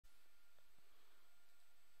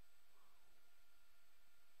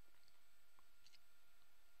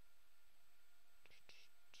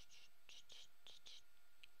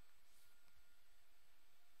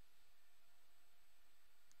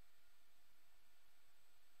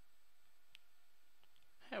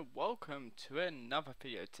Hi, welcome to another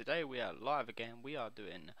video. Today we are live again. We are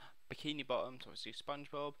doing Bikini Bottom, so obviously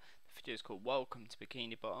SpongeBob. The video is called Welcome to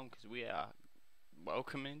Bikini Bottom because we are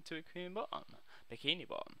welcoming to Bikini Bottom. Bikini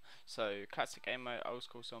Bottom. So classic game mode, old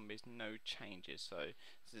school zombies, no changes. So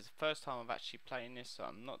this is the first time I've actually playing this, so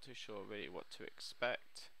I'm not too sure really what to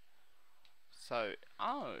expect. So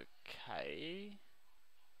okay.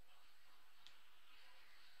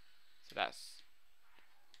 So that's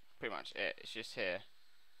pretty much it. It's just here.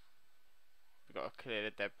 We've got to clear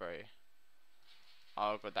the debris.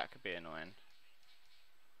 Oh god, that could be annoying.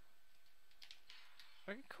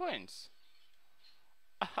 Look at coins.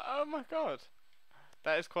 Oh my god.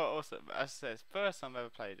 That is quite awesome. As I said, it's the first time I've ever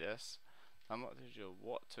played this. So I'm not too sure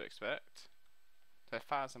what to expect. So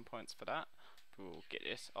 1,000 points for that. We will get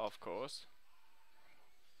this, of course.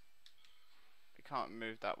 We can't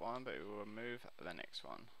remove that one, but we will remove the next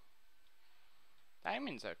one. The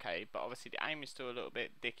aiming's okay, but obviously the aim is still a little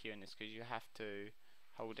bit dicky in this because you have to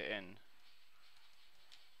hold it in.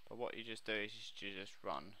 But what you just do is you just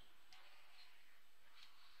run.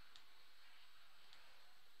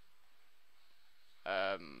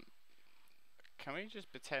 Can we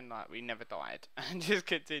just pretend like we never died and just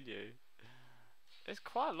continue? There's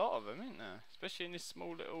quite a lot of them, isn't there? Especially in this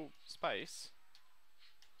small little space.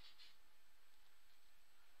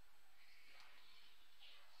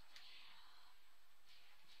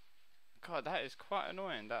 God, that is quite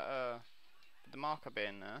annoying. That the marker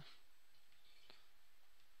being there.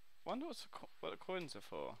 Wonder what the coins are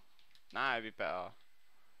for. Nah, it'd be better.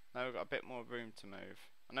 Now we've got a bit more room to move.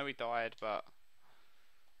 I know we died, but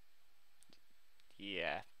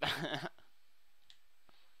yeah.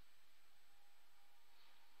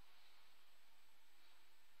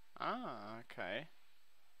 Ah, okay.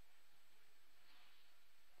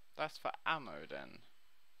 That's for ammo then.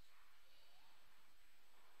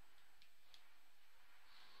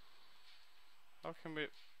 How can we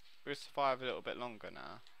survive a little bit longer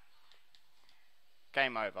now?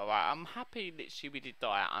 Game over. Right, I'm happy literally we did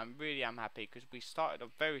die. I really am happy because we started off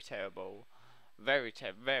very terrible. Very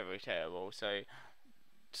terrible. So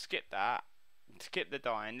skip that. Skip the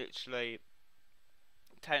dying. Literally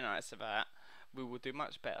 10 nights of that. We will do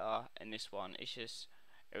much better in this one. It's just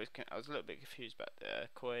I was a little bit confused about the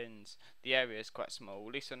coins. The area is quite small.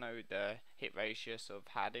 At least I know the hit ratios of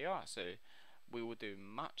how they are. So we will do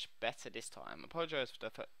much better this time. Apologise for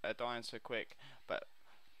the dying so quick, but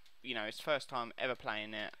you know, it's first time ever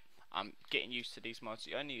playing it. I'm getting used to these mods.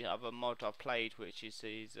 The only other mod I've played, which is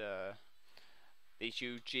these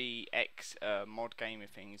UGX mod gaming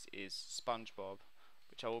things, is SpongeBob,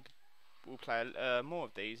 which I will play more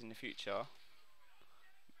of these in the future.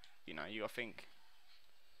 You know, you gotta think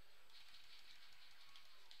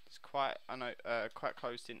it's quite quite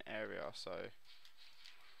closed in area, so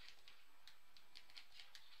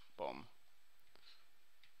bomb.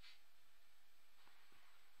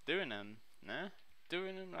 Doing them, nah?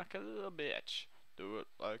 Doing them like a little bitch. Do it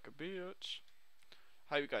like a bitch.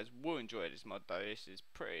 Hope you guys will enjoy this mod though. This is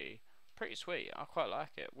pretty sweet. I quite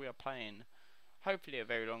like it. We are playing hopefully a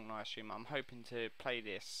very long live stream. I'm hoping to play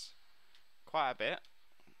this quite a bit.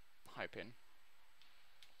 Hoping.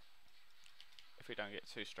 If we don't get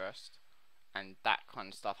too stressed and that kind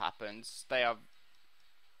of stuff happens. They are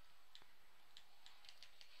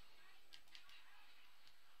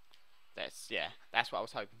that's what I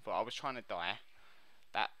was hoping for. I was trying to die.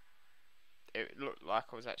 That it looked like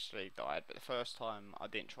I was actually died, but the first time I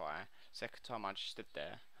didn't try. Second time I just stood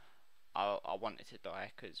there. I wanted to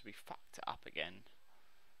die because we fucked it up again.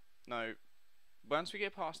 No, once we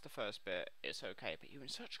get past the first bit, it's okay. But you're in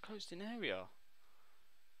such a closed-in area.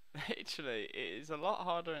 Literally, it is a lot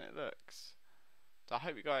harder than it looks. So I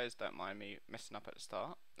hope you guys don't mind me messing up at the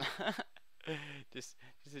start. just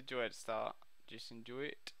enjoy the start. Just enjoy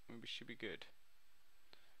it, and we should be good.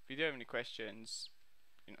 If you do have any questions,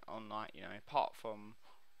 you know, on like, you know, apart from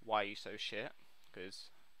why you so shit,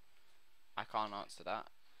 because I can't answer that.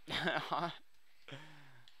 Well,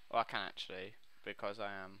 I can actually, because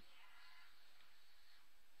I am.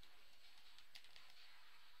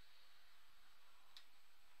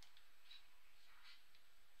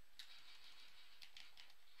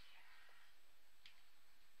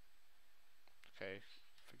 Okay,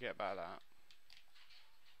 forget about that.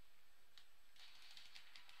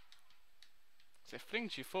 So it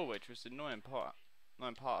flings you forward, which was the annoying part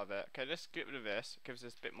of it. Okay, let's get rid of this. It gives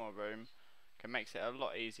us a bit more room. Okay, makes it a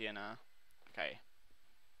lot easier now. Okay,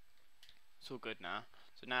 it's all good now.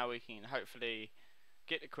 So now we can hopefully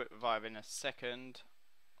get the quick revive in a second.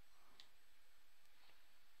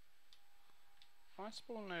 Why am I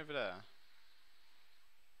spawning over there?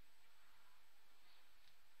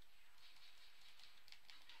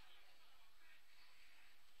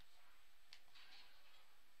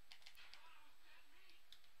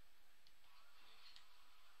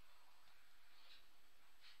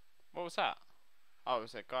 was that? Oh, it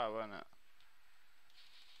was a guy, wasn't it?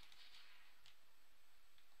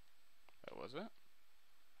 Where was it?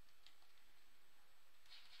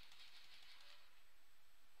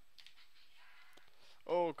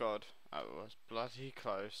 Oh god, that was bloody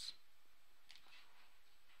close.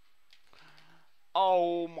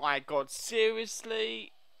 Oh my god,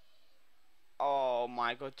 seriously? Oh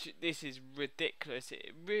my god, this is ridiculous.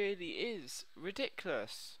 It really is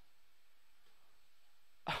ridiculous.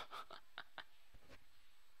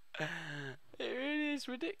 It really is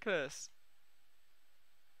ridiculous.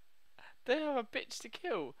 They are a bitch to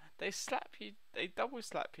kill. They slap you, they double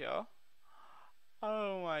slap you.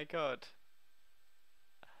 Oh my god.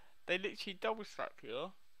 They literally double slap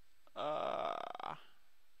you.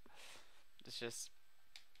 Let's just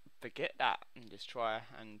forget that and just try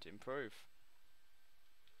and improve.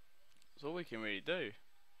 That's all we can really do.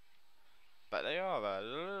 But they are a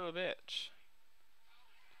little bitch.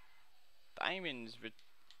 The aiming's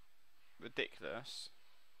ridiculous.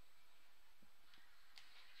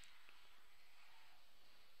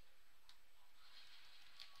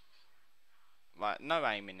 Like, no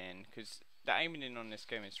aiming in, because the aiming in on this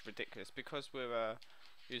game is ridiculous. Because we're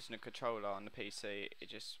using a controller on the PC, it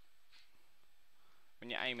just, when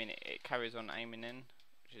you're aiming it carries on aiming in,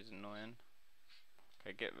 which is annoying.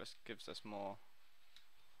 Okay, gives us more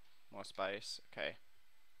space. Okay,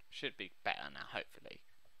 should be better now, hopefully.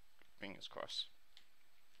 Fingers crossed.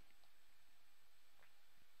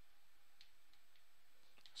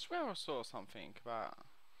 I swear I saw something about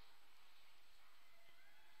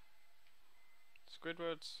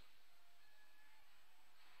Squidwards.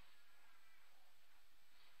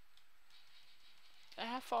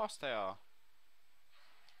 How fast they are.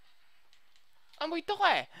 And we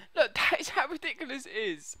die! Look, that is how ridiculous it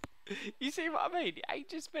is. You see what I mean? It ain't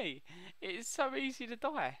just me. It is so easy to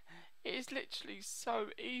die. It is literally so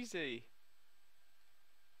easy.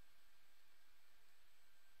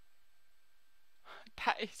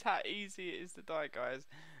 That is how easy it is to die, guys.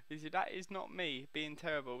 That is not me being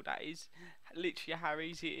terrible. That is literally how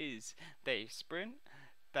easy it is. They sprint.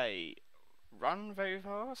 They run very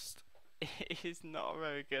fast. It is not a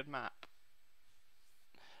very good map.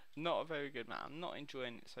 Not a very good map. I'm not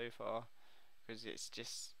enjoying it so far because it's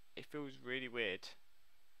just, it feels really weird.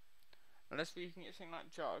 Unless we can get something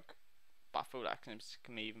like Jug, but I feel like it's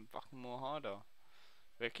gonna be even fucking more harder.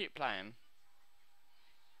 We'll keep playing.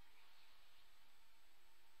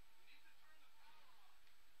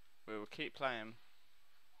 We will keep playing,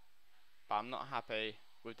 but I'm not happy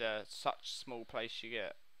with the such small place you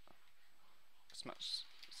get. Such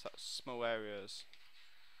small areas.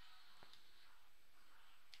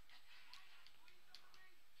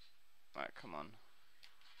 Right, come on.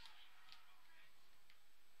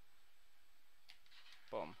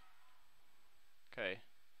 Boom. Okay.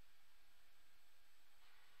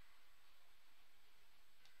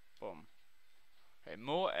 Boom. Okay,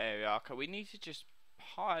 more area. Okay, we need to just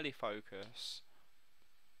highly focus.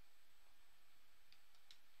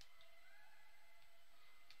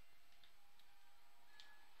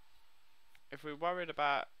 If we're worried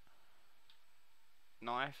about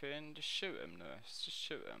knifing, just shoot him, Lewis. Just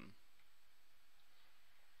shoot him.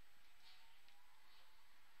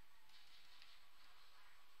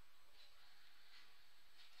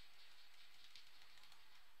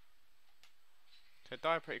 They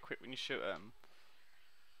die pretty quick when you shoot them.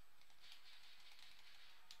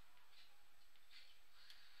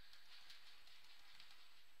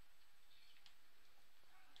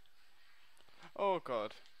 Oh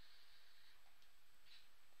god.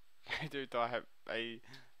 They do die. They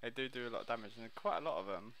do a lot of damage, and quite a lot of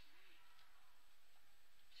them.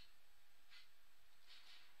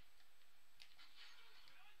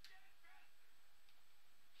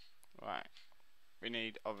 Right. We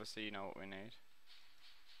need, obviously, you know what we need.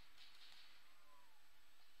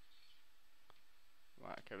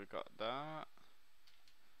 Right. Okay, we got that.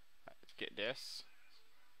 Let's get this.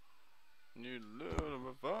 New little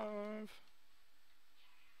revive.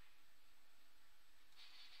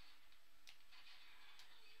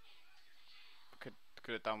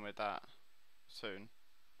 Could have done with that soon.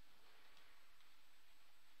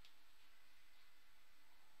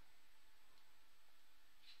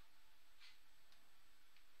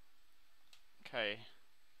 Okay.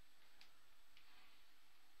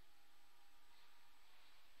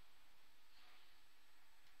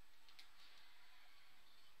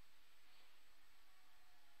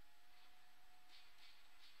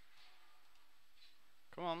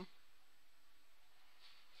 Come on.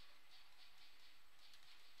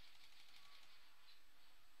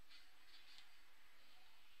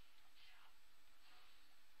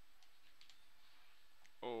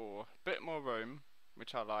 Oh,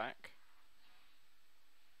 which I like.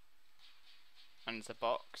 And it's a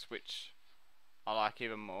box, which I like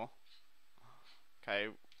even more. Okay,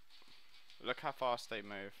 look how fast they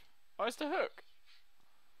move. Oh, it's the hook!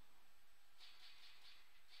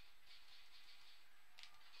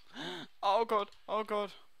 Oh god, oh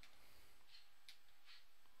god.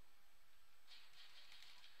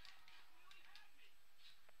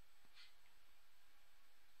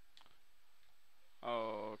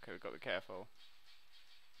 Oh, okay, we've got to be careful.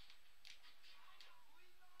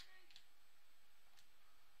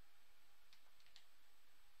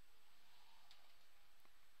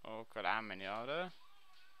 Oh god, how many are there?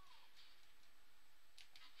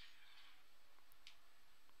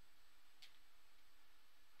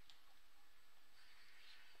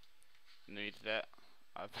 Needed it.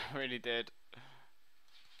 I really did.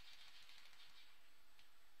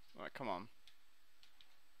 Right, come on.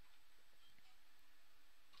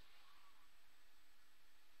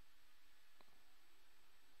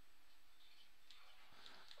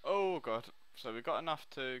 Oh god. So we got enough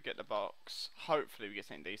to get the box. Hopefully we get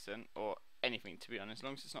something decent, or anything to be honest. As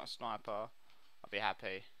long as it's not a sniper, I'll be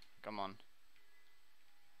happy. Come on.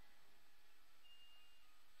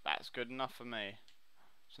 That's good enough for me.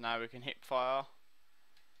 So now we can hip fire.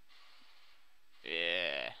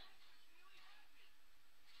 Yeah.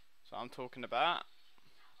 So I'm talking about.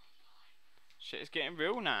 Shit is getting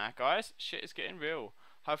real now, guys. Shit is getting real.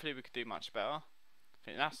 Hopefully we could do much better. I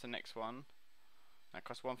think that's the next one. That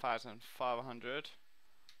costs 1,500.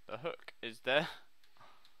 The hook is there.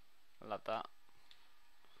 I love that.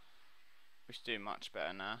 We should do much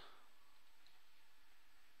better now.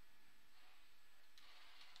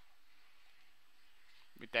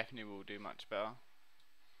 We definitely will do much better.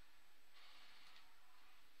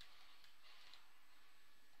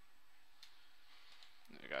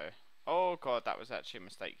 There we go. Oh god, that was actually a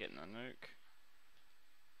mistake getting a nuke.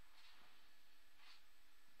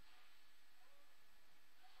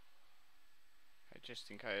 Okay,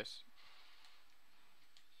 just in case.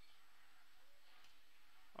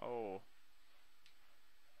 Oh.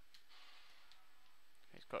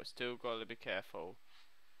 He's got still got to be careful.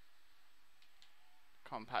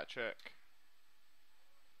 Come on, Patrick.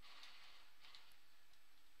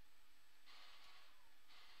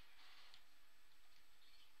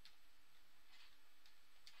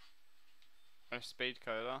 A speed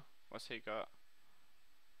cola. What's he got?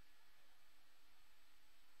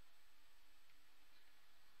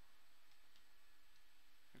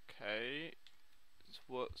 Okay. So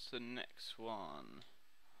what's the next one?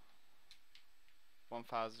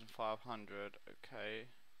 1,500. Okay.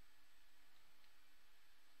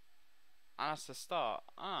 Ah, that's the start.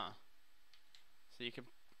 Ah. So you can.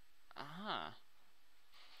 Ah.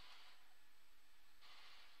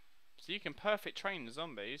 So you can perfect train the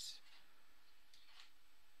zombies.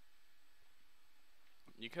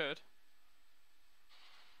 You could.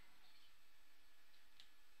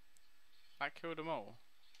 That killed them all.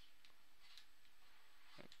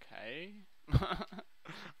 Okay.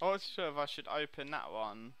 I wasn't sure if I should open that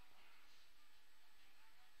one.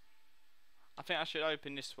 I think I should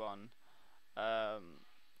open this one.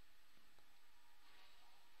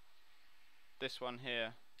 This one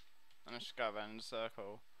here. And I should go around in a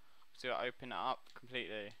circle. So I open it up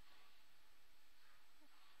completely.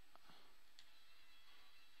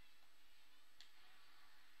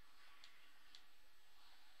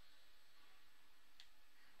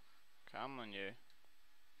 Come on, you.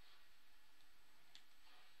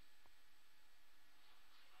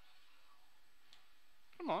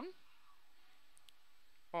 Come on.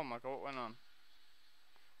 Oh my god, what went on?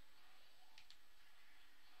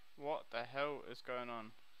 What the hell is going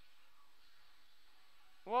on?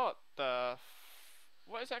 What the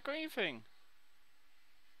what is that green thing?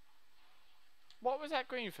 What was that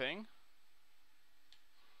green thing?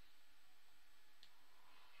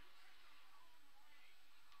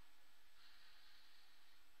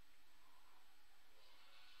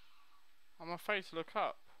 I'm afraid to look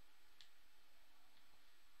up.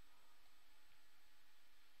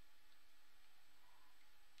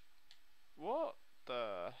 What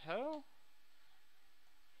the hell?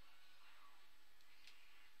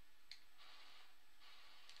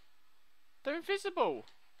 They're invisible!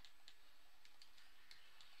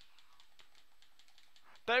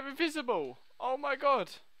 They're invisible! Oh my god!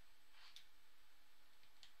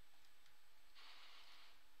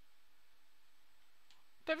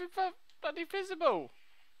 They're bloody invisible!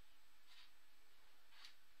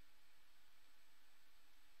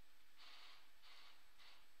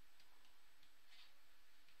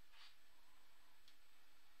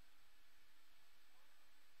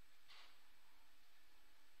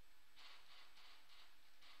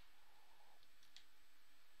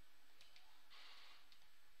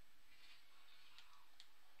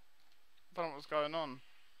 what's going on.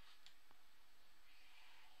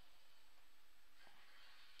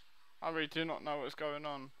 I really do not know what's going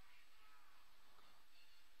on.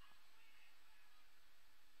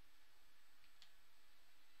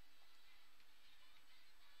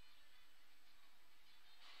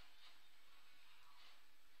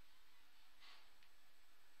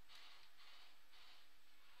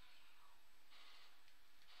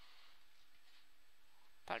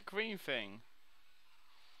 That green thing.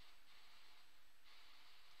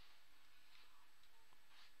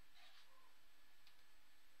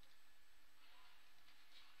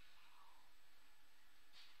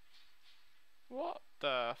 What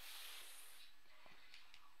the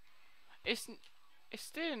It's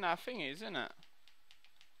stealing our thingies, isn't it?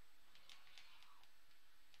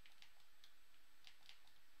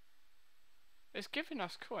 It's giving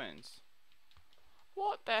us coins.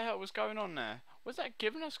 What the hell was going on there? Was that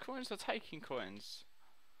giving us coins or taking coins?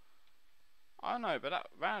 I don't know, but that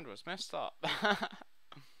round was messed up.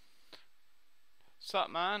 Sup,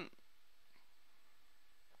 man?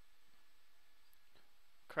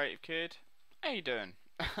 Creative kid. How you doing?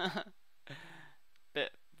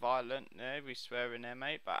 Bit violent there, we swear in there,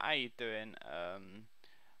 mate. But how you doing?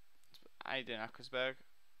 How you doing, Ackersberg?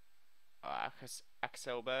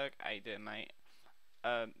 Axelberg. How you doing, mate?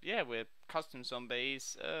 Yeah, we're custom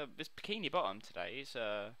zombies. This bikini bottom today is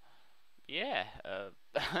yeah,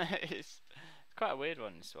 it's quite a weird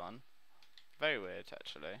one. This one, very weird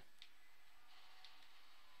actually.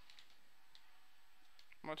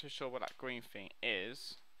 I'm not too sure what that green thing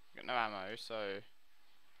is. Got no ammo, so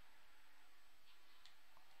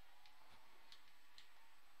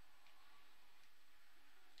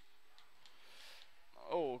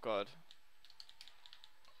oh god.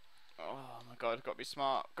 Oh my god, gotta be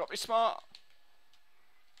smart. Gotta be smart.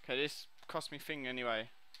 Okay, this cost me thing anyway.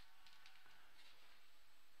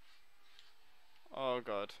 Oh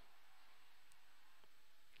god.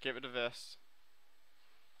 Get rid of this.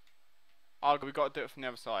 Oh, we gotta do it from the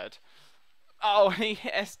other side. Oh,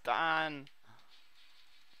 yes, Dan.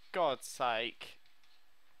 God's sake.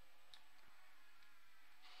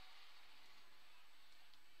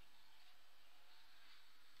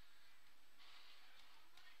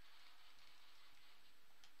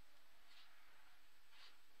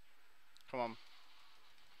 Come on.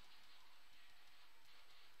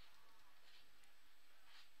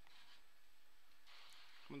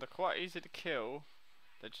 Well, they're quite easy to kill.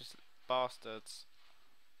 They're just bastards.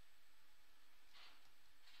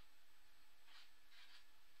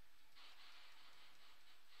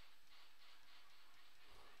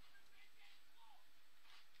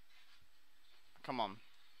 Come on.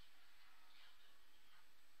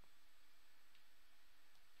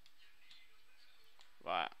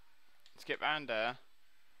 Right. Let's get round there.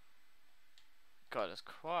 God, there's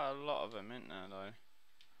quite a lot of them, isn't there, though?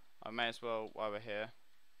 I may as well, while we're here,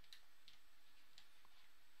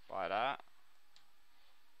 buy that.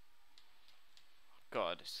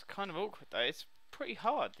 God, it's kind of awkward, though. It's pretty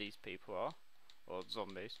hard, these people are. Or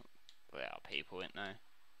zombies. They are people, ain't they?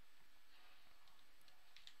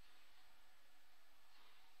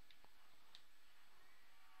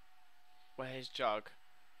 Where's Jug?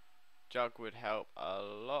 Jug would help a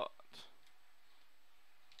lot.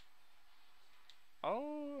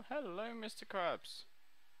 Oh, hello, Mr. Krabs.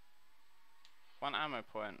 1 ammo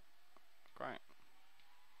point. Great.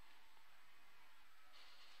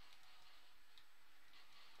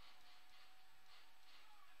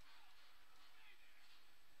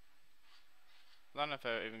 I don't know if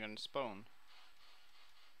they're even going to spawn.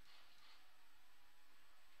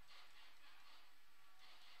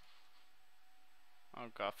 Oh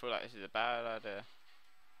god, I feel like this is a bad idea.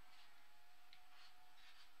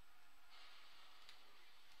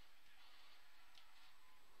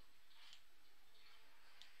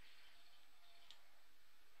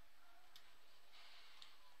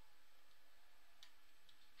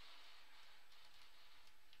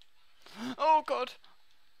 Oh god!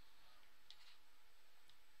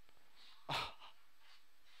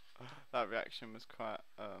 That reaction was quite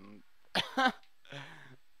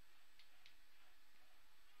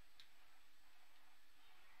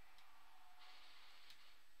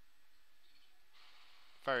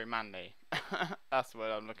very manly. That's the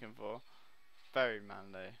word I'm looking for. Very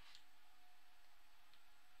manly.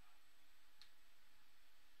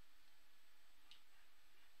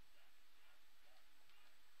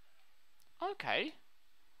 Okay.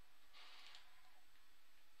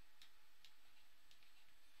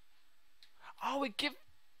 Oh, we give.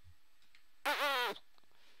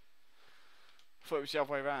 Thought it was the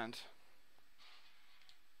other way around.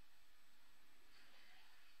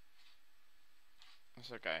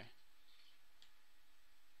 That's okay.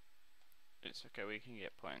 It's okay, we can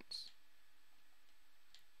get points.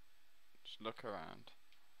 Just look around.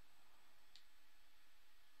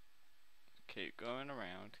 Keep going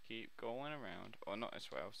around, keep going around. Or not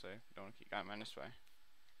this way also, we don't want to keep going around this way.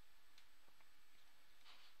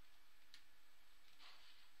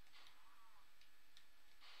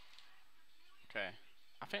 Okay.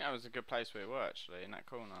 I think that was a good place we were actually, in that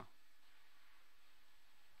corner.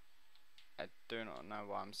 I do not know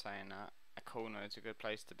why I'm saying that. A corner is a good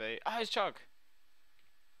place to be. Oh, it's Jug!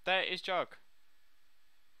 There is Jug!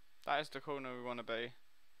 That is the corner we want to be.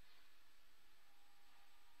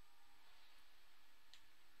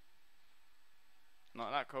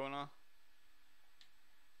 Not that corner.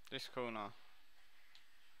 This corner.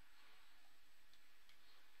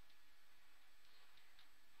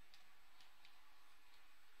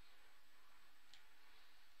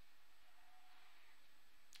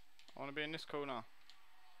 I want to be in this corner.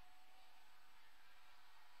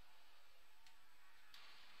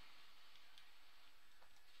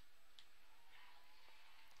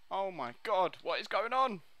 Oh my god, what is going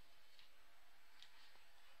on?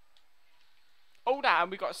 All that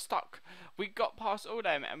and we got stuck. We got past all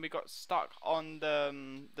them and we got stuck on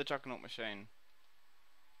the Juggernaut machine.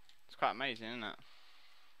 It's quite amazing, isn't it?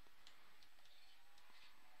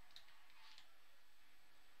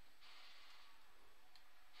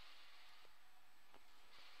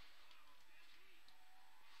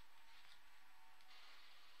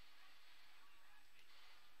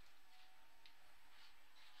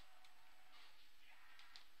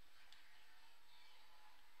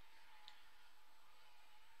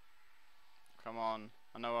 Come on,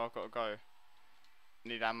 I know where I've got to go.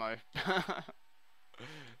 Need ammo.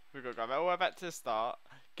 We've got to go all the way back to the start,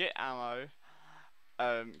 get ammo,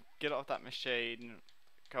 get off that machine,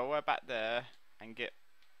 go all the way back there, and get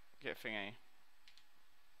thingy.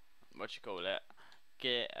 What you call it?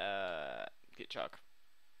 Get Chuck.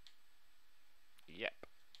 Yep.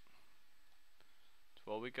 That's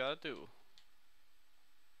what we gotta do.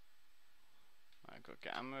 I got to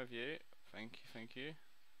get ammo of you. Thank you, thank you.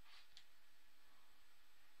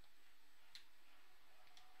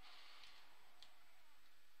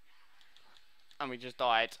 And we just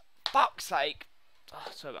died. Fuck's sake! Oh,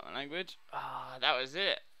 sorry about my language. Ah, that was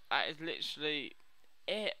it. That is literally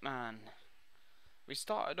it, man. We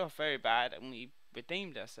started off very bad and we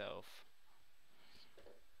redeemed ourselves.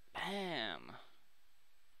 Bam.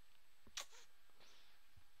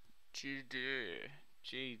 GG.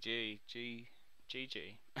 GG.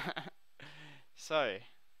 GG. So.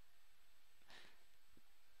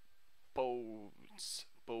 Balls.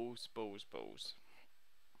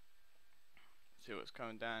 See what's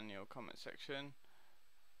coming down in your comment section.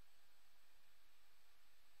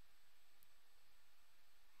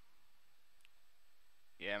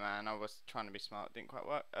 Yeah, man, I was trying to be smart, didn't quite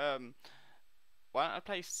work. Why don't I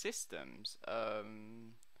play systems?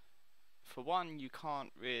 For one, you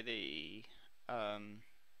can't really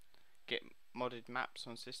get modded maps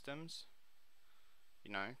on systems,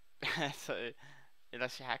 you know. So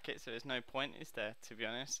unless you hack it, so there's no point, is there? To be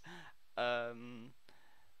honest.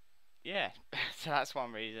 Yeah, so that's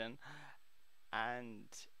one reason, and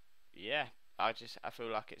yeah, I feel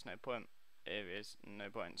like it's no point. It is no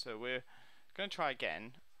point. So we're gonna try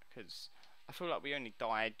again because I feel like we only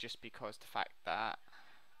died just because the fact that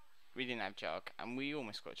we didn't have Jug and we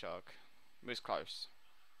almost got Jug. It was close.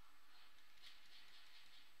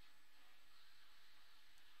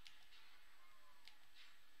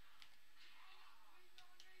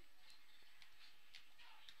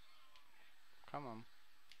 Come on.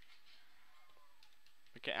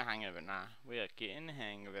 We're getting the hang of it now. We are getting the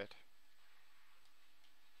hang of it.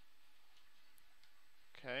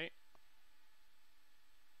 Okay.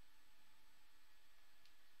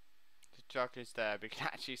 The Jug is there. We can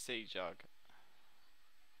actually see Jug.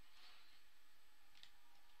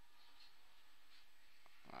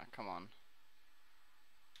 Alright, come on.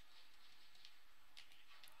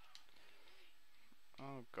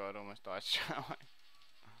 Oh god, almost died straight away.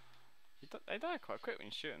 They die quite quick when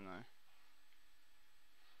you shoot them though.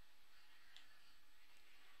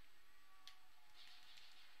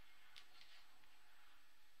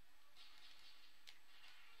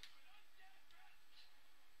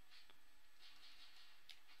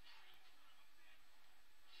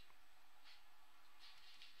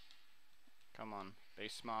 Come on, be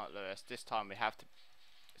smart, Lewis. This time we have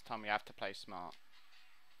to play smart.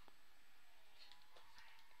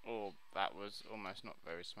 Oh, that was almost not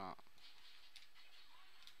very smart.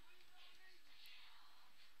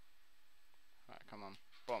 Right, come on.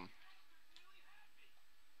 Boom.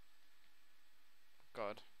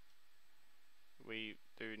 God. We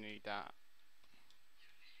do need that.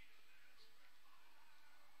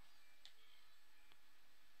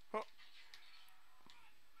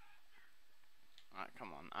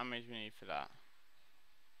 come on. How many do we need for that?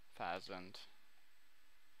 1,000.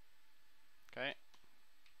 Okay.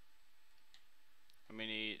 And we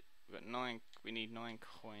need 9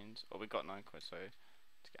 coins. Or we got 9 coins, so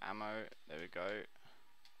to get ammo, there we go.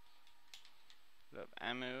 Look,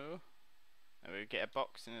 ammo. And we get a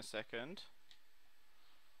box in a second.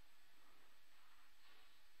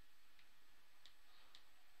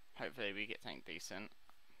 Hopefully we get something decent.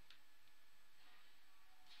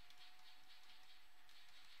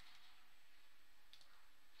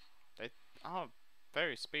 They are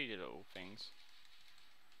very speedy little things.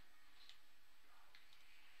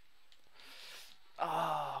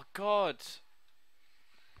 Oh god!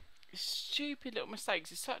 Stupid little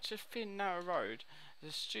mistakes. It's such a thin, narrow road.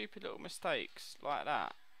 There's stupid little mistakes like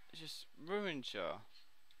that. It just ruins you.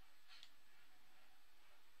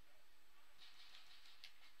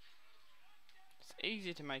 It's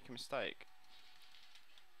easy to make a mistake.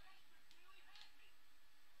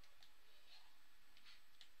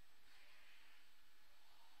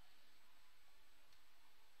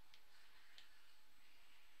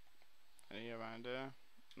 Any around here?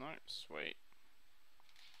 No, sweet.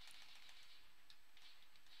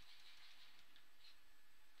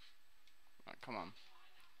 Right, come on.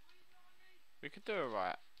 We could do it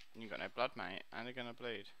right. You got no blood, mate, and they're gonna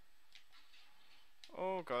bleed.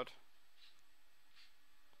 Oh god.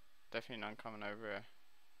 Definitely none coming over here.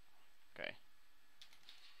 Okay.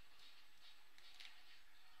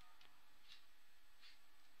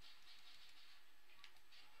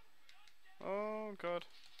 Oh god.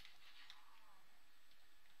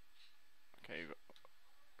 Okay, you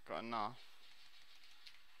got enough.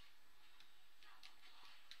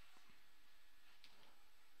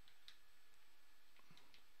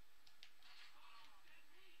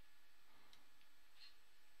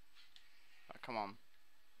 Right, come on.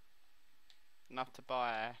 Enough to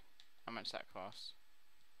buy. How much that costs?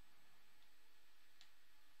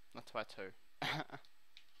 Not to buy 2.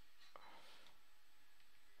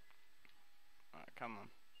 Right, come on.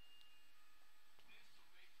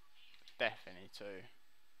 Definitely 2.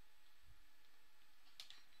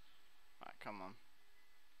 Right, come on.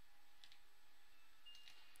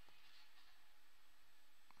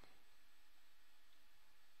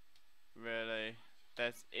 Really?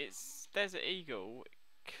 It's Desert Eagle.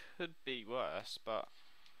 It could be worse, but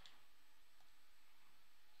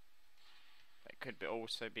it could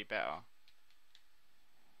also be better.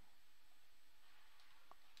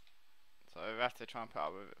 So we have to try and put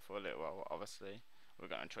up with it for a little while. Obviously, we've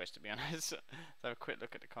got no choice, to be honest. So have a quick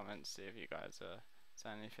look at the comments, see if you guys are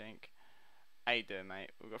saying anything. How you doing,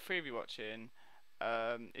 mate? We've got 3 of you watching.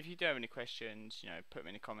 If you do have any questions, you know, put them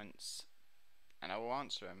in the comments, and I will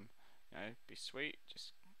answer them. You know, be sweet.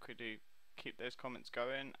 Just quickly keep those comments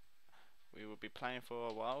going. We will be playing for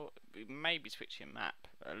a while. We may be switching map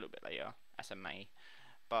a little bit later. That's a may,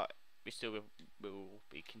 but we still will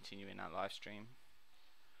be continuing our live stream.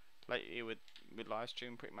 Lately, we live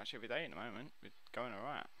stream pretty much every day at the moment. We're going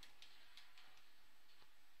alright.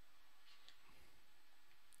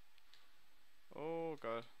 Oh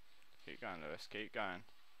god. Keep going, Lewis. Keep going.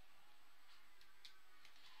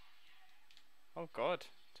 Oh god.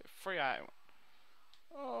 3 out.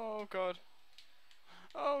 Oh god.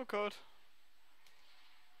 Oh god.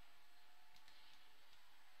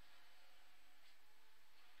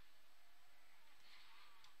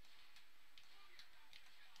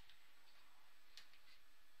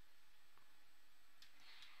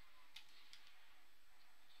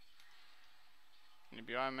 You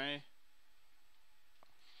behind me?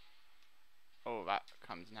 Oh, that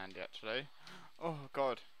comes in handy actually. Oh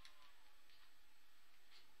god.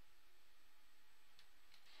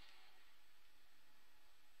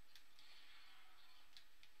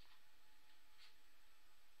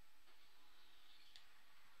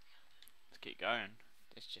 Let's keep going.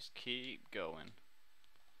 Let's just keep going.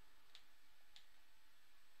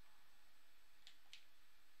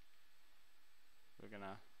 We're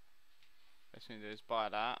gonna. Best thing to do is buy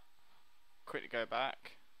that. Quickly go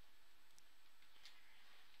back.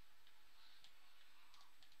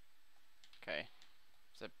 Okay.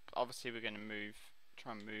 So obviously we're gonna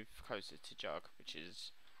try and move closer to Jug, which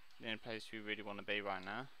is the only place we really want to be right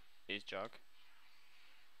now. Is Jug.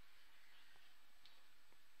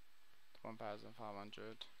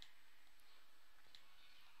 1,500.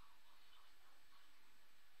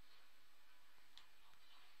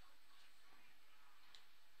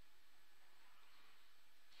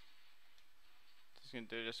 Just gonna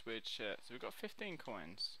do this weird shit. So we've got 15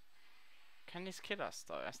 coins. Can this kill us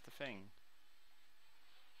though? That's the thing.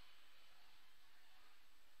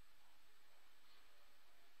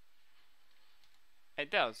 It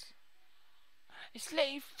does. It's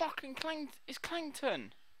literally fucking It's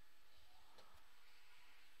Clangton.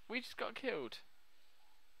 We just got killed.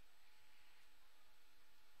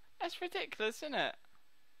 That's ridiculous, isn't it?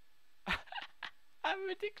 How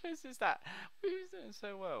ridiculous is that? We were doing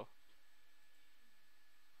so well.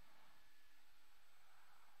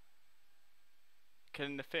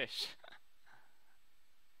 Killing the fish.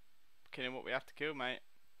 Killing what we have to kill, mate.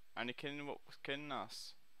 Only killing what was killing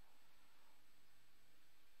us.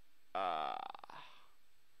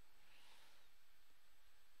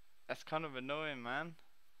 That's kind of annoying, man.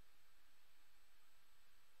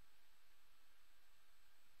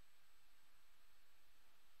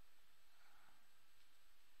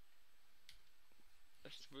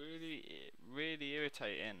 It's really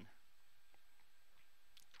irritating.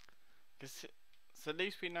 Cause, so at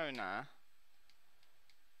least we know now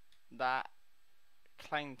that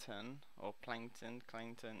Clangton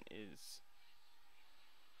is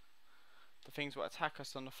the things that attack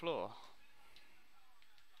us on the floor.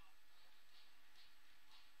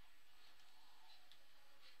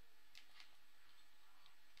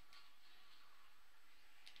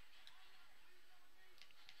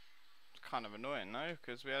 It's kind of annoying though,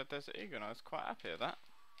 because we had Desert Eagle and I was quite happy with that.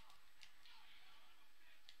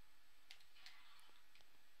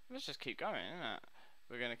 Let's just keep going, innit?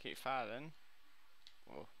 We're gonna keep fouling.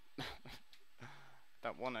 Well,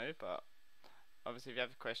 don't want to, but obviously if you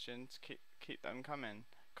have questions, keep them coming.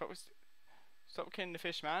 Stop killing the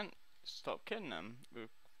fish, man. Stop killing them.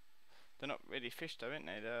 They're not really fish though, aren't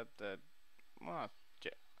they? They're well,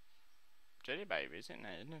 jelly babies, aren't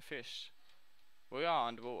they? They're no fish. We are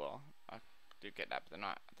underwater. I do get that, but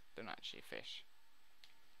they're not actually fish.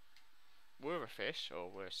 We're a fish, or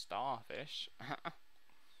we're a starfish.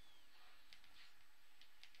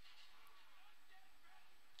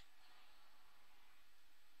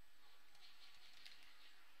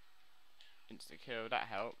 Insta kill, that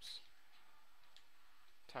helps.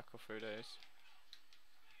 Tackle through those.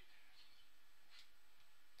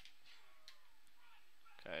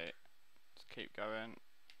 Okay, let's keep going.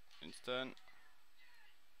 Instant.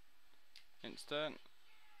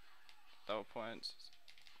 Double points.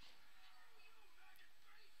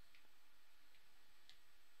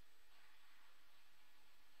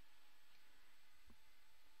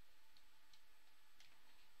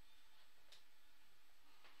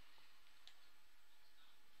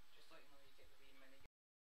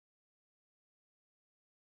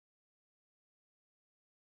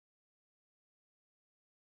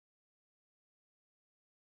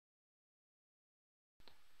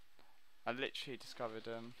 I literally discovered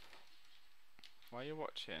while you're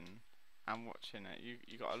watching and watching it,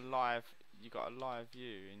 you got a live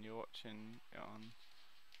view and you're watching it on.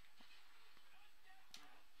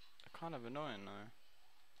 Kind of annoying though.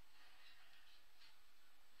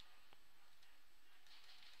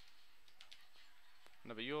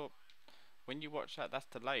 No, but when you watch that, that's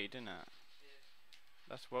delayed, isn't it?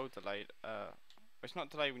 That's well delayed. It's not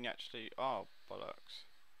delayed when you actually. Oh bollocks!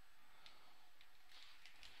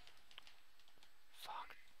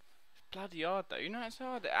 Fuck. It's bloody hard though. You know it's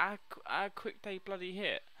hard. How quick they bloody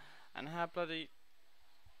hit, and how bloody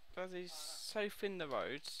so thin the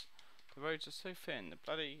roads. The roads are so thin. The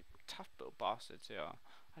bloody tough little bastards they are.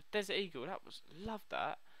 Desert Eagle, love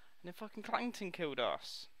that. And then fucking Clangton killed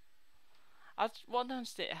us. I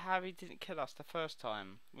understand how he didn't kill us the first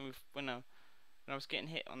time when I was getting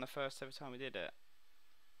hit on the first ever time we did it.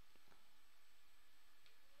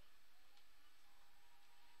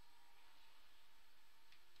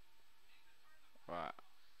 Right,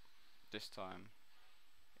 this time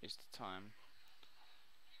is the time.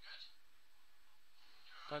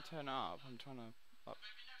 Don't turn it up. I'm trying to. Up.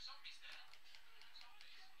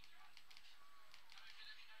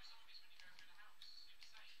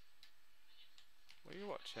 What are you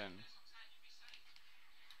watching?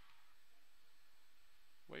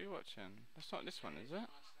 What are you watching? That's not this one, is it?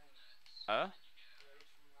 Oh,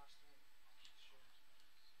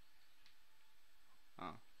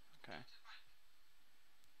 okay.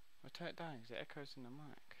 Well, turn it down because it echoes in the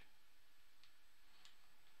mic.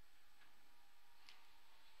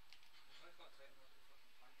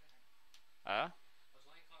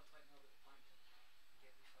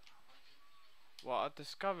 Well, I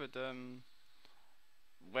discovered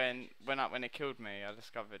when it killed me, I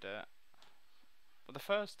discovered it. But the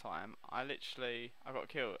first time, I got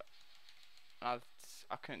killed. And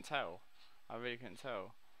I couldn't tell. I really couldn't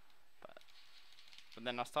tell. But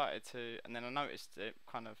then I started to, and then I noticed it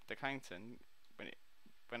kind of the Clangton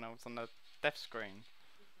when I was on the death screen.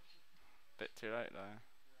 Bit too late though.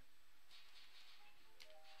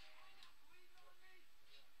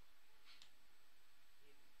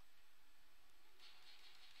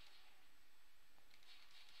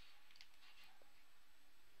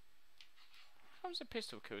 comes the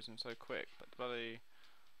pistol kills him so quick, but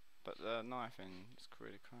the knife in is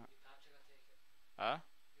really crap. Huh?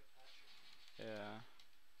 Yeah.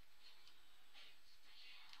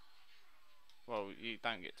 Well, you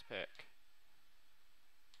don't get to pick.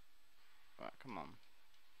 Right, come on.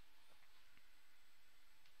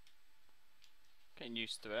 Getting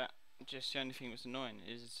used to it. Just the only thing that's annoying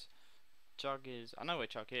is Jug is. I know where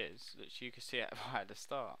Jug is. Literally, you can see it right at the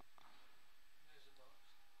start.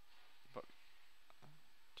 But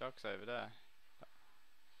Jug's over there.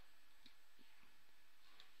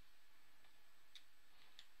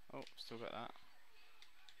 Oh, still got that.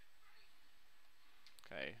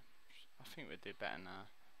 Okay, I think we do better now.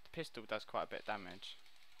 The pistol does quite a bit of damage.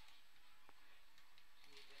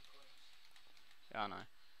 Yeah, I know.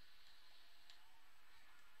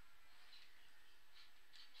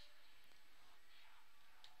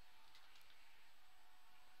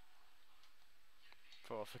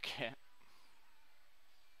 Before I forget.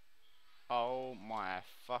 Oh my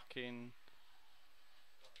fucking.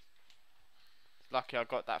 Lucky I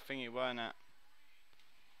got that thingy, weren't it?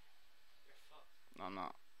 No, I'm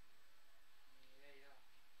not.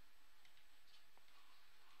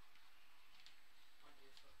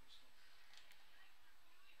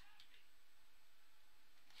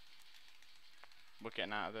 We're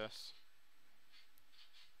getting out of this.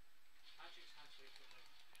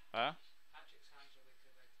 Huh?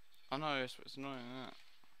 I know, it's annoying, isn't it?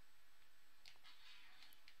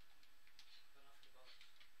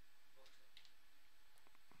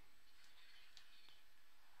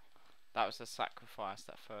 That was the sacrifice,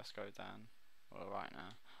 that first go down. Well, right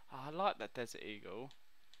now. Oh, I like that Desert Eagle.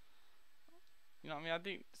 You know what I mean? I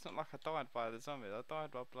think it's not like I died by the zombies. I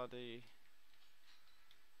died by bloody.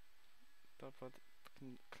 Died by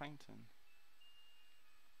fucking Clayton.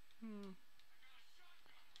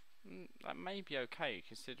 That may be okay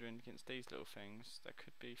considering against these little things. That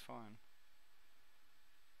could be fine.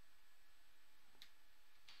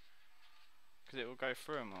 Because it will go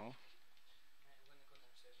through them all.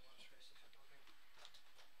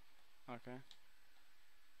 Okay.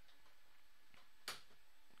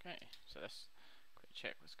 Okay, so let's quick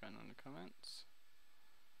check what's going on in the comments.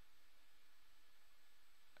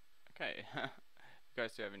 Okay, if you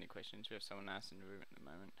guys do have any questions, we have someone else in the room at the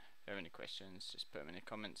moment. If you have any questions, just put them in the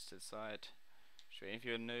comments to the side. If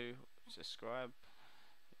you're new, subscribe.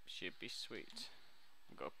 It should be sweet.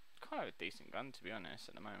 We've got kind of a decent gun to be honest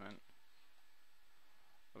at the moment.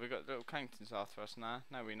 Have we got little Clangtons after us now?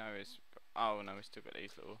 No, we know is. Oh no, we still got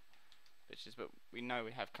these little bitches, but we know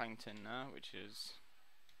we have Clangton now, which is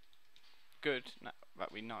good.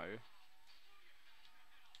 That we know.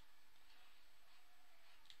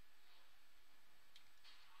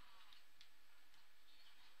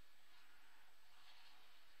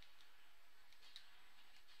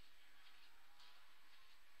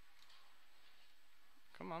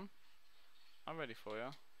 Come on, I'm ready for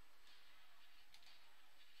you.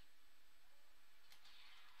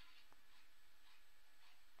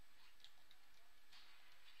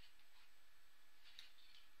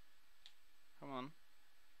 Come on.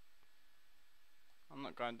 I'm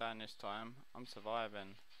not going down this time. I'm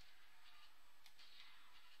surviving.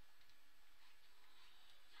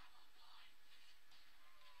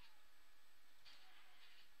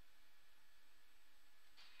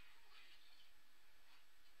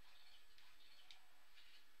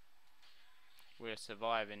 We're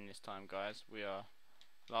surviving this time, guys. We are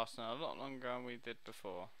lasting a lot longer than we did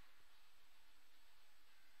before.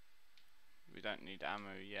 We don't need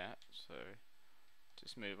ammo yet, so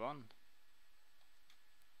just move on.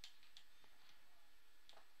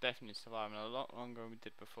 Definitely surviving a lot longer than we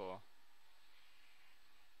did before.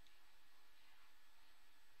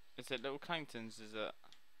 Is it little Clangtons, is it?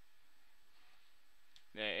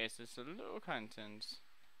 Yeah, it is. It's a little Clangtons.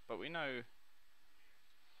 But we know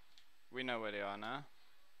where they are now.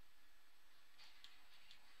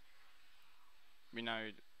 We know.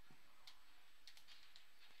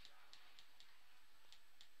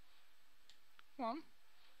 Come on.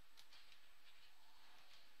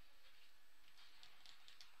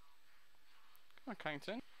 Come on,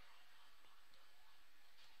 Clangton.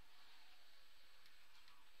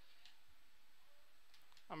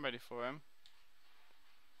 I'm ready for him.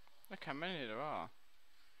 Look how many there are.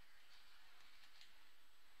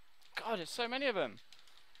 God, there's so many of them.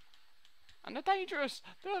 And they're dangerous.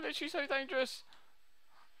 They're literally so dangerous.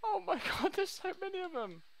 Oh my god, there's so many of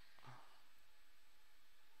them.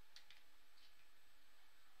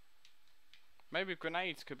 Maybe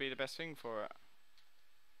grenades could be the best thing for it.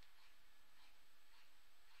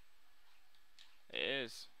 It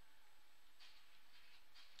is.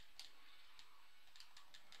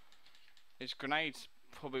 His grenades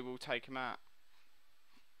probably will take him out.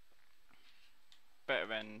 Better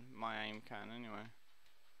than my aim can anyway.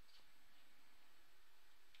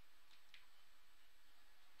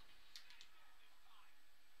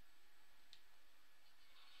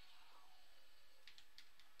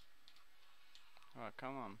 Alright,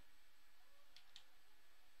 come on.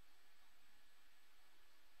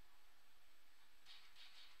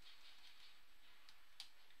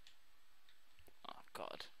 Oh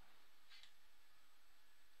god.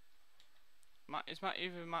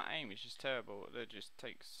 Even my aim is just terrible. They just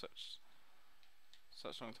take such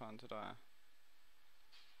long time to die.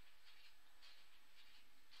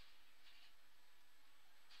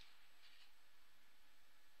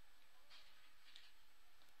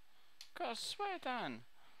 God, I swear, Dan.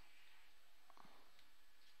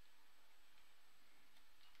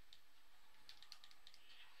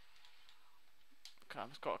 God,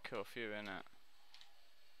 I've got to kill a few in it.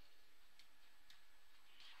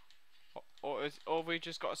 Or have we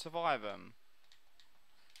just got to survive them?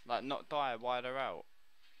 Like, not die while they're out?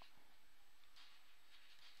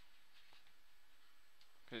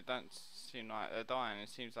 Because it don't seem like they're dying. It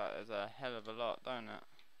seems like there's a hell of a lot, don't it?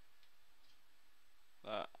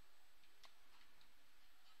 But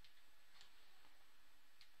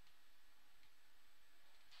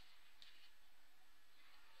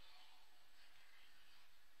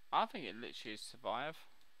I think it literally is survive.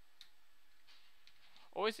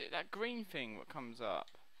 Or is it that green thing that comes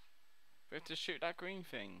up? We have to shoot that green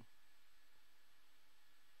thing.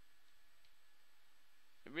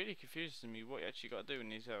 It really confuses me what you actually got to do in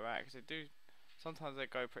these racks. They do, sometimes they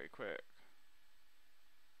go pretty quick.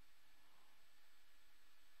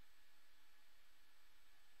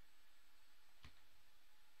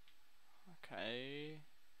 Okay.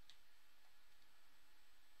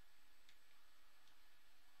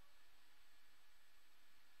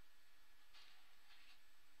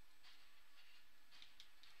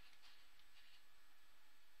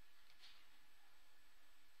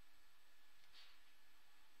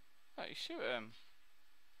 Oh, you shoot him.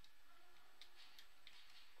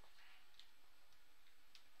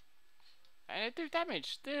 And they do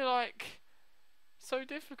damage. They're like so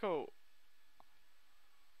difficult.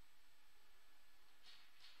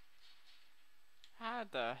 How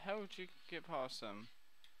the hell did you get past them?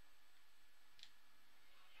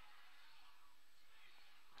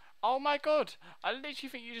 Oh my god! I literally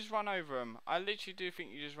think you just run over them. I literally do think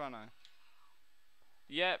you just run over.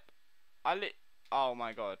 Yep. Oh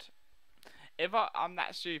my god. If I'm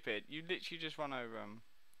that stupid, you literally just run over them.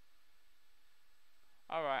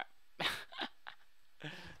 Alright.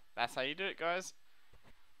 That's how you do it, guys.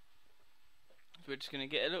 So we're just going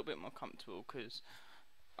to get a little bit more comfortable because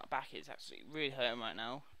my back is actually really hurting right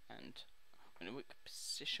now. And I'm in a weak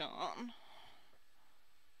position.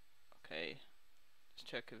 Okay. Let's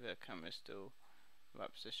check if the camera's still in the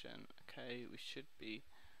right position. Okay, we should be.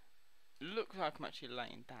 Looks like I'm actually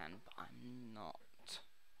laying down, but I'm not.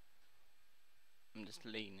 I'm just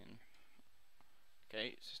leaning.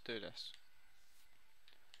 Okay, let's just do this.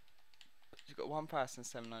 You've got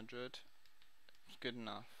 1,700. It's good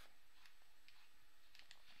enough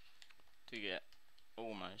to get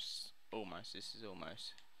almost. This is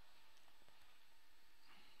almost.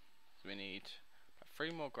 So we need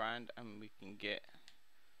 3 more grand, and we can get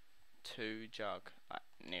 2 jug. Like,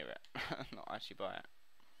 near it. Not actually buy it.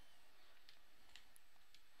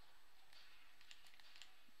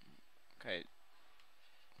 Okay.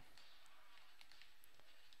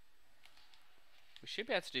 We should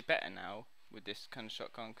be able to do better now with this kind of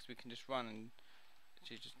shotgun because we can just run and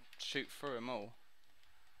just shoot through them all.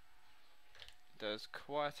 It does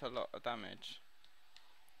quite a lot of damage.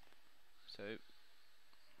 So I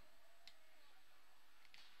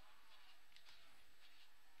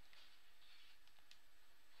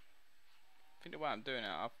think the way I'm doing it,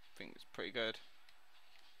 I think it's pretty good.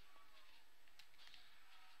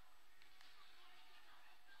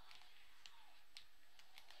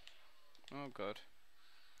 Oh god.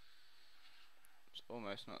 It's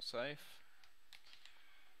almost not safe.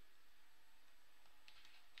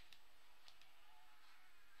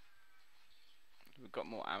 We've got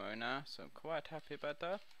more ammo now, so I'm quite happy about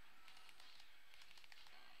that.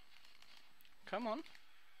 Come on.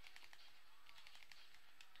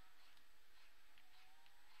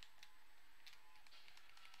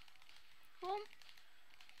 Come on.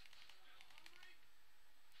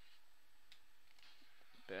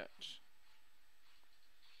 Bitch.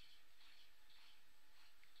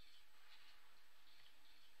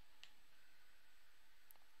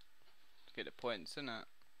 To get the points, innit?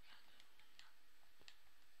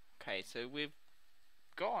 Okay, so we've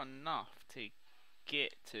got enough to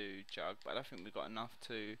get to jug, but I don't think we've got enough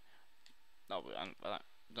to. No,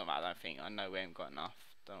 I don't think. I know we haven't got enough.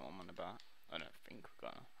 Don't know what I'm on about. I don't think we've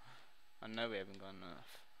got enough. I know we haven't got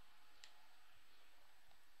enough.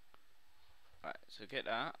 Right, so get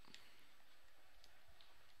that.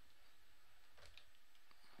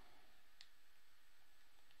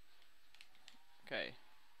 Okay.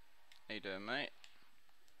 How you doing, mate?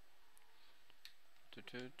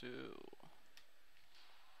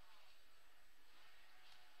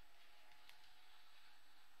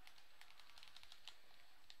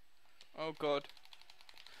 Oh god.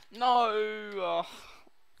 No! Oh,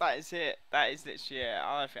 that is it. That is literally it.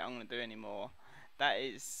 I don't think I'm going to do any more. That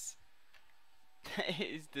is... That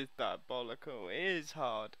is just diabolical. It is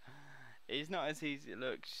hard. It's not as easy as it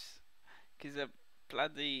looks. Because a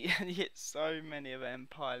bloody... you get so many of them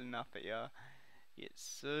piling up at you. You get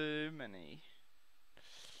so many.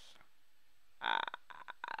 Ah,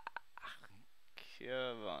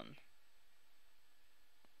 come on.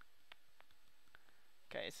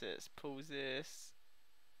 Okay, so let's pause this.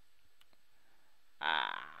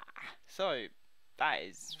 So that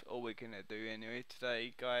is all we're gonna do anyway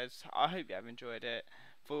today, guys. I hope you have enjoyed it.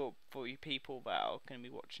 For you people that are gonna be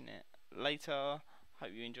watching it later,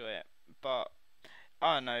 hope you enjoy it. But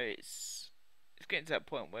I don't know, it's getting to that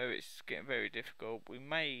point where it's getting very difficult. I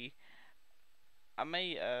may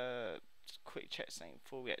just quick check something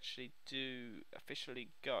before we actually do officially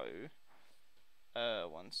go.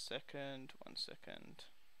 1 second.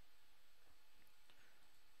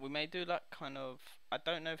 We may do like kind of, I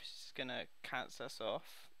don't know if it's gonna cancel us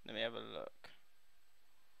off. Let me have a look.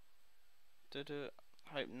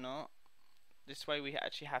 Hope not. This way we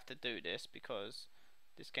actually have to do this because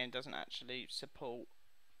this game doesn't actually support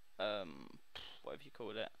whatever you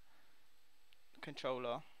call it,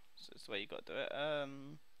 controller. So it's the way you got to do it.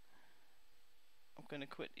 I'm gonna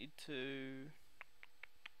quickly to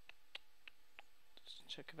just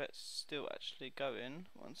check if it's still actually going.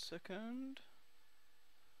 1 second.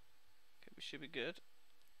 Okay, we should be good.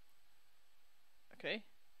 Okay,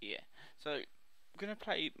 yeah. So I'm gonna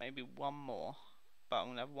play maybe one more, but I'm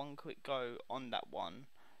gonna have one quick go on that one,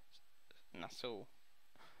 and that's all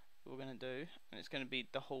we're gonna do. And it's gonna be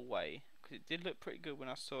the whole way because it did look pretty good when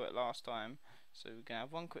I saw it last time. So we're gonna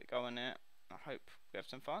have one quick go on it. I hope we have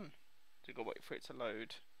some fun. So we've got to wait for it to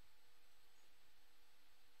load.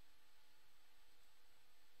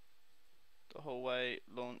 The whole way,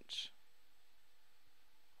 launch.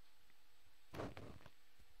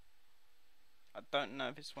 I don't know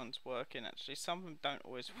if this one's working actually. Some of them don't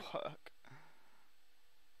always work.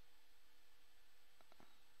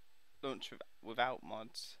 Launch without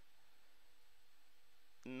mods.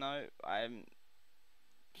 No, I'm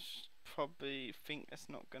probably think that's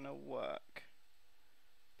not gonna work.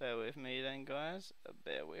 Bear with me then, guys.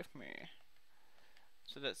 Bear with me.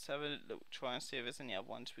 So let's have a look, try and see if there's any other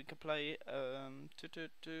ones we could play. Some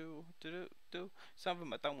of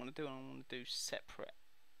them I don't want to do, and I want to do separate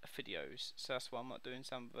videos. So that's why I'm not doing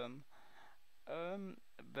some of them.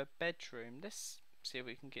 The bedroom. Let's see if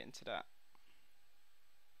we can get into that.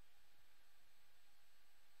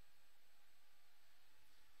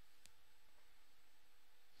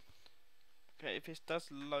 Okay, if this does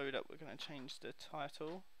load up, we're going to change the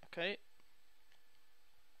title. Okay.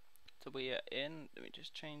 So we are in. Let me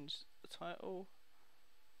just change the title.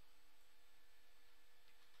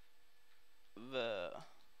 The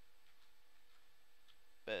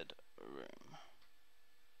bedroom.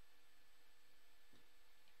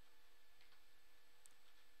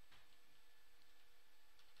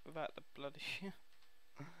 Without the bloody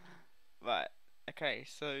right. Okay,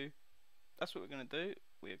 so that's what we're gonna do.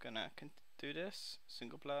 We're gonna do this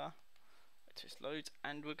single player. Twist loads,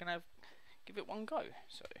 and we're gonna give it one go.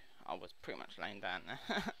 So I was pretty much laying down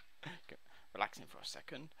there, relaxing for a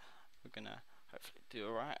second. We're gonna hopefully do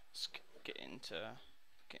alright. Let's get into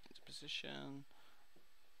position.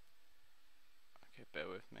 Okay, bear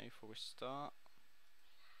with me before we start.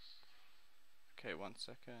 Okay, 1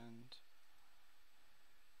 second.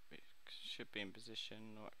 We should be in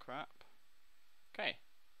position. All that crap. Okay.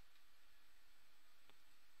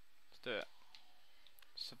 Let's do it.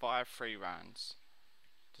 Survive 3 rounds.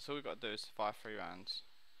 That's all we got to do is survive 3 rounds.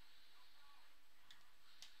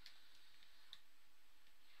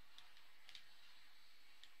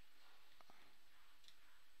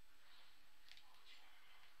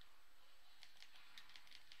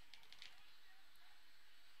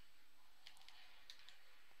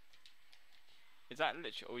 Is that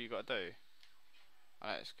literally all you got to do? I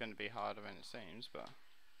know it's going to be harder than it seems, but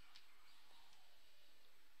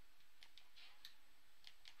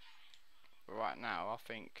right now I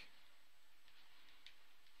think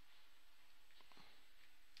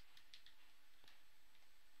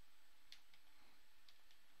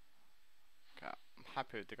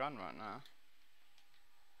happy with the gun right now.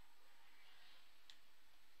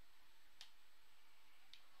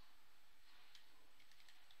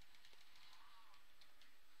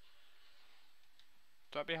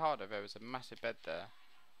 That'd be harder if there was a massive bed there.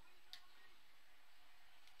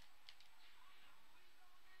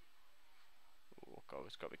 Oh god,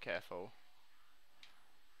 it's gotta be careful.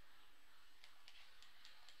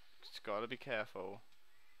 It's gotta be careful.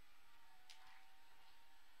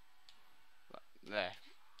 There.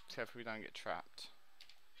 Careful we don't get trapped.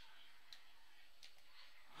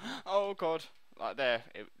 Oh god. Like there.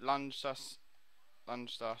 It lunged us.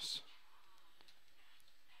 Lunged us.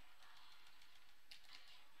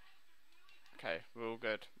 Okay, we're all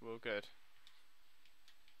good. We're all good.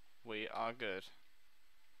 We are good.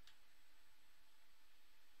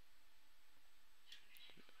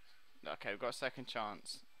 Okay, we've got a second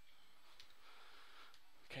chance.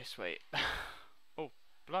 Okay, sweet. Oh,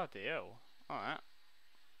 bloody hell. Alright.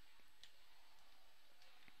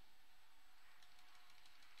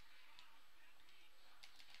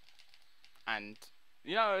 And,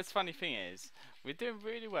 you know, the funny thing is, we're doing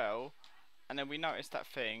really well, and then we notice that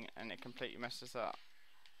thing, and it completely messes up.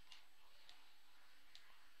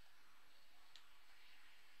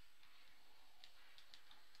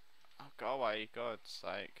 Oh, go away, God's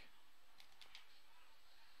sake.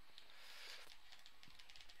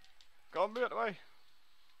 Go on, move out of the way.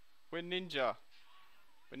 We're ninja.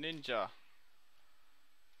 We're ninja.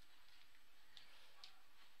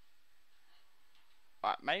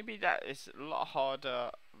 Right, maybe that is a lot harder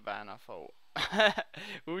than I thought.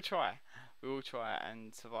 We'll try. We will try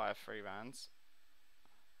and survive 3 rounds.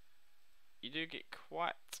 You do get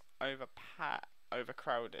quite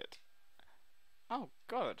overcrowded. Oh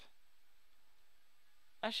god.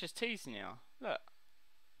 That's just teasing you. Look.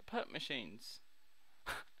 The perk machines.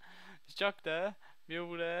 There's Jug there,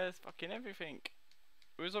 Mule there's fucking everything.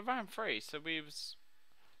 It was a round 3, so we was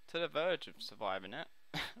to the verge of surviving it.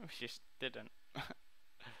 We just didn't.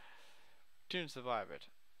 Didn't survive it.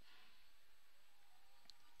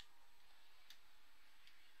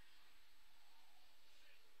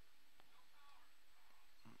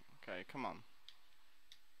 Okay, come on.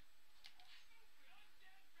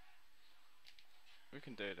 We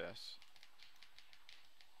can do this.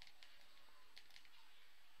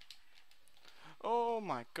 Oh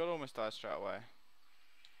my god, almost died straight away.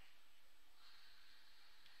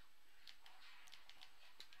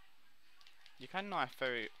 You can knife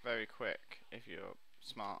very, very quick if you're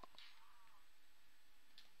smart.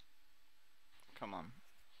 Come on.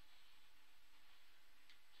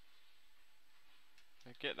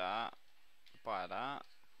 Get that. Buy that.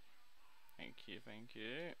 Thank you, thank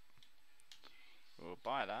you. We'll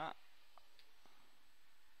buy that.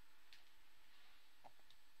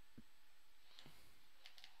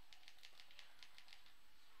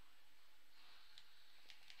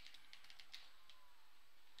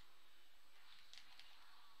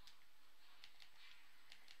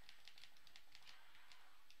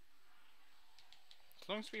 As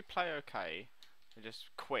long as we play okay, we're just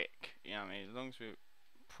quick, you know what I mean? As long as we're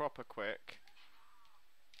proper quick,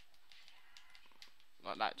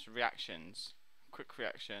 like that's reactions, quick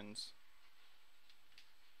reactions,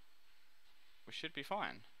 we should be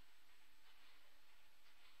fine.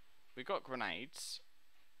 We got grenades,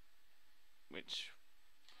 which...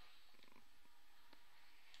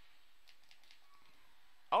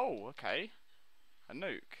 Oh, okay. A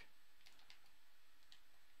nuke.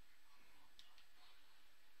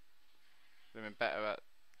 We've been better at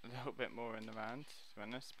a little bit more in the round, to be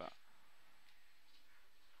honest, but...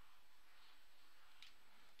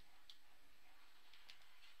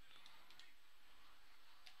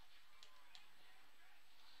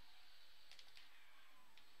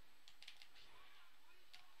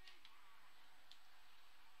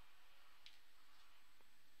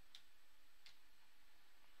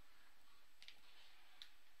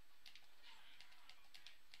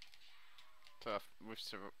 So we've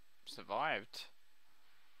survived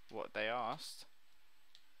what they asked.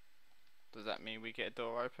 Does that mean we get a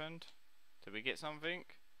door opened? Did we get something?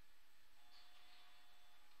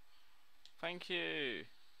 Thank you.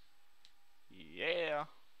 Yeah.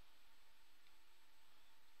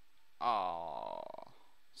 Oh,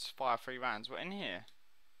 it's 3 rounds. What in here?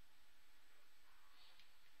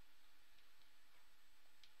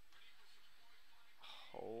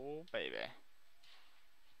 Oh baby.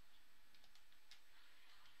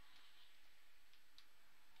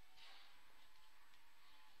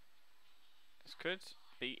 This could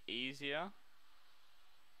be easier.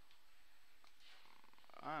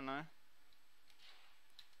 I don't know.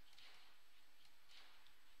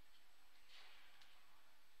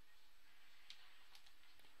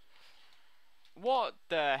 What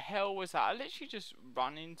the hell was that? I literally just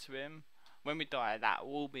run into him. When we die, that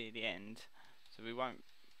will be the end. So we won't.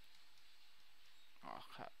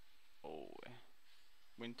 Oh, oh.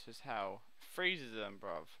 Winter's hell. Freezes them,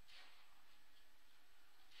 bruv.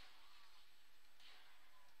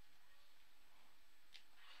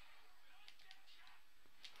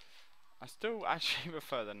 I still actually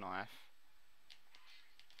prefer the knife.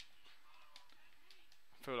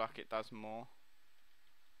 I feel like it does more.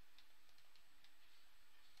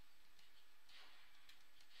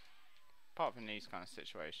 Apart from these kind of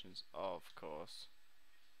situations, of course.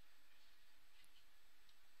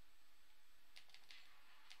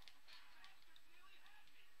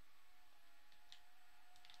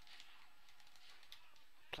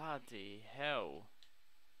 Bloody hell.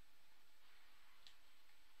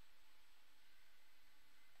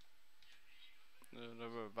 The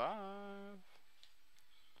revive.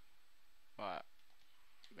 Right.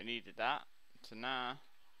 We needed that. So now,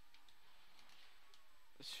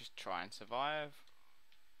 let's just try and survive.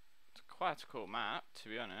 It's quite a cool map, to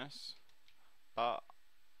be honest. But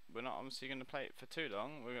we're not obviously going to play it for too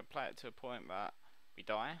long. We're going to play it to a point that we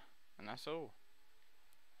die, and that's all.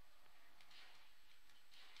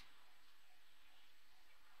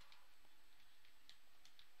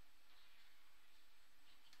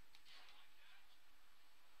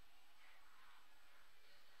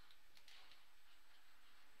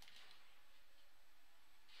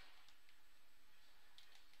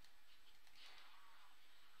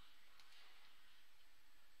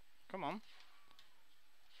 Come on.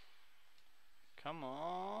 Come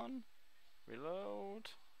on.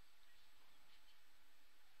 Reload.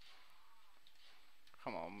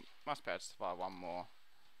 Come on. Must be able to survive one more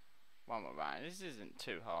round. This isn't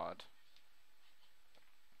too hard.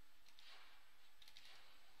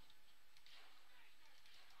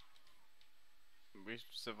 We're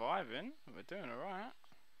surviving. We're doing alright.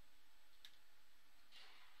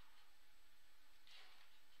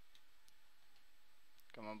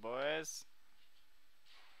 Come on, boys.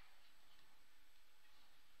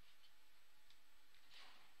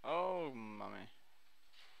 Oh, mummy.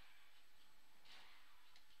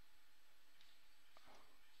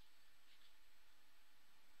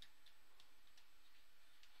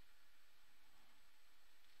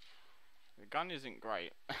 The gun isn't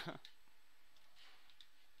great.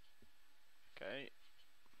 Okay.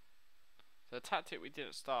 So the tactic we did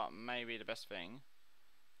at the start may be the best thing.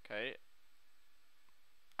 Okay.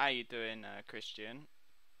 How you doing, Christian?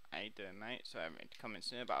 How you doing, mate? So I haven't read the comments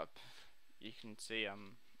here, but you can see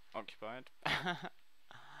I'm occupied.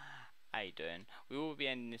 How you doing? We will be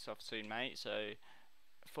ending this off soon, mate. So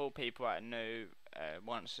for people that are new,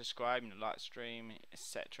 want to subscribe, like stream,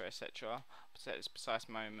 etc., etc. At this precise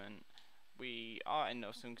moment, we are ending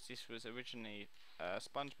off soon because this was originally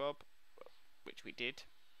SpongeBob, which we did.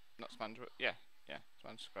 Not SpongeBob. Yeah,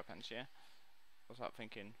 SpongeBob SquarePants. Yeah. What's that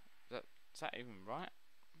thinking? Is that even right?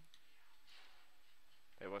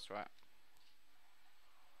 It was right.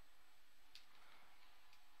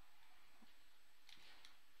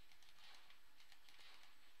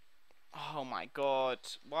 Oh my god,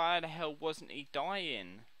 why the hell wasn't he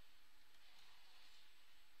dying?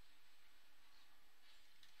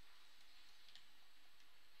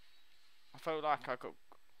 I felt like I got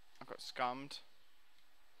scummed.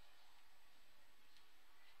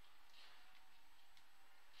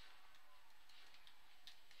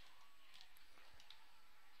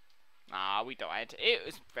 Nah, we died. It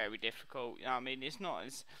was very difficult. You know what I mean? It's not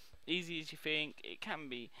as easy as you think. It can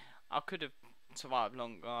be. I could have survived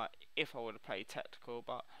longer if I would have played tactical,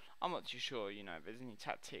 but I'm not too sure, you know, if there's any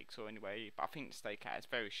tactics or any way. But I think Stakeout is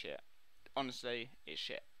very shit. Honestly, it's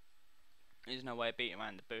shit. There's no way of beating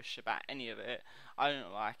around the bush about any of it. I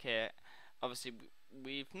don't like it. Obviously,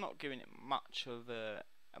 we've not given it much of a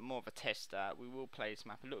more of a tester. We will play this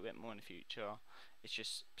map a little bit more in the future. It's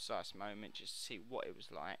just precise moment just to see what it was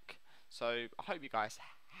like. So I hope you guys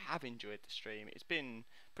have enjoyed the stream. It's been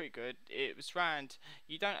pretty good. It was round.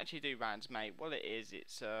 You don't actually do rounds, mate. What it is,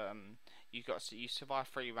 it's you survive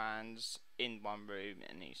 3 rounds in one room,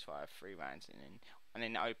 and then you survive 3 rounds, and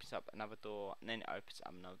then it opens up another door, and then it opens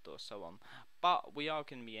up another door, so on. But we are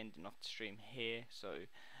going to be ending off the stream here. So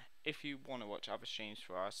if you want to watch other streams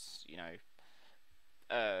for us, you know,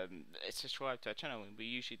 subscribe to our channel. We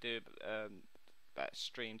usually do about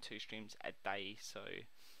 2 streams a day, so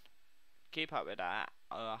keep up with that.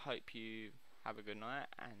 I hope you have a good night,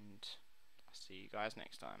 and I'll see you guys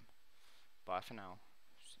next time. Bye for now.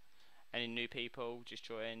 Any new people just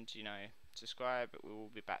joined, you know, subscribe. We will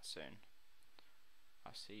be back soon.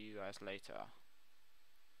 I'll see you guys later.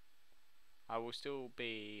 I will still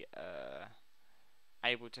be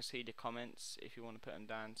able to see the comments if you want to put them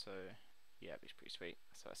down. So yeah, it's pretty sweet.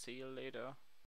 So I'll see you later.